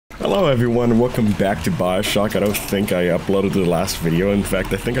Hello everyone, and welcome back to Bioshock. I don't think I uploaded the last video. In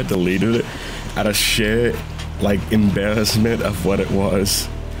fact, I think I deleted it out of sheer, embarrassment of what it was.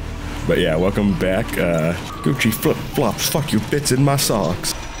 But yeah, welcome back. Gucci flip-flops, fuck you bits in my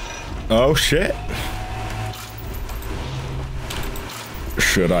socks. Oh shit.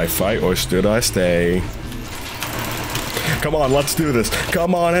 Should I fight or should I stay? Come on, let's do this.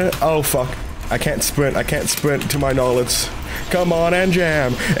 Come on in. Oh fuck. I can't sprint to my knowledge. Come on and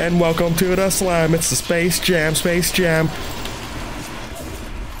jam, and welcome to the slam. It's the Space Jam.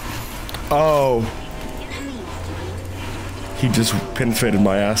 Oh. He just penetrated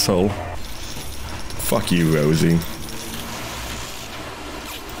my asshole. Fuck you, Rosie.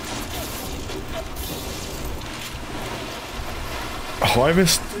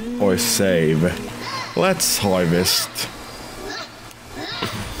 Harvest or save? Let's harvest.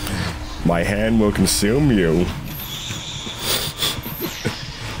 My hand will consume you.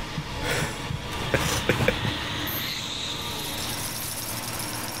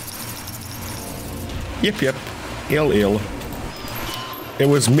 Yep. Ill. It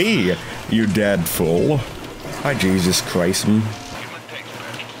was me, you dead fool. Hi, Jesus Christ.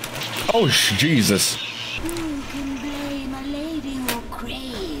 Oh, Jesus. Who can blame a lady who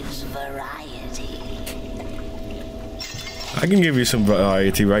craves variety? I can give you some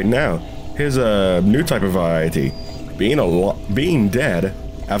variety right now. Here's a new type of variety. Being dead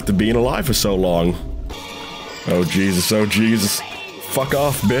after being alive for so long. Oh, Jesus. Fuck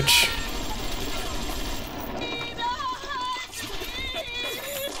off, bitch.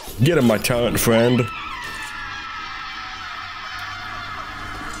 Get him, my talent friend.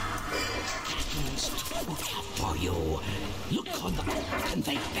 For you. Look on the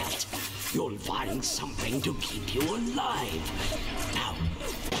conveyor belt. You'll find something to keep you alive. Now,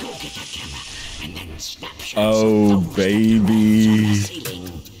 go get that camera and then snapshots. Oh, baby.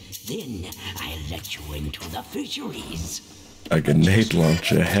 Then I'll let you into the fisheries. A grenade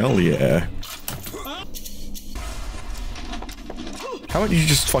launcher, hell yeah. How about you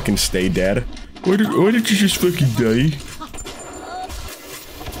just fucking stay dead? Why did you just fucking die?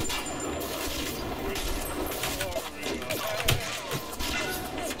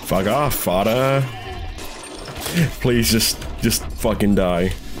 Fuck off, fodder. Please just fucking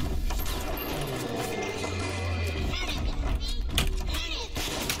die.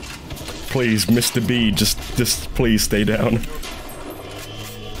 Please, Mr. B, just please stay down.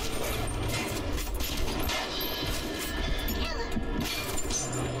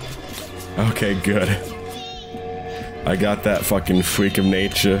 Okay, good. I got that fucking freak of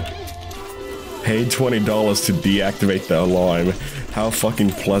nature. Paid $20 to deactivate the alarm. How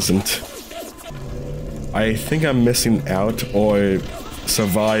fucking pleasant. I think I'm missing out or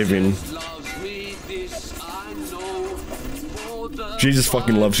surviving. Jesus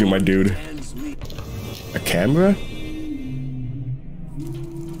fucking loves you, my dude. A camera?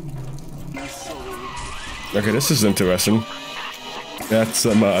 Okay, this is interesting. That's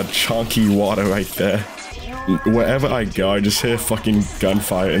some chunky water right there. Wherever I go, I just hear fucking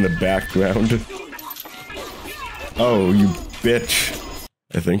gunfire in the background. Oh, you bitch.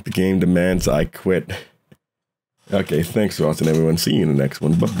 I think the game demands I quit. Okay, thanks for watching everyone. See you in the next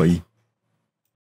one. Bye-bye.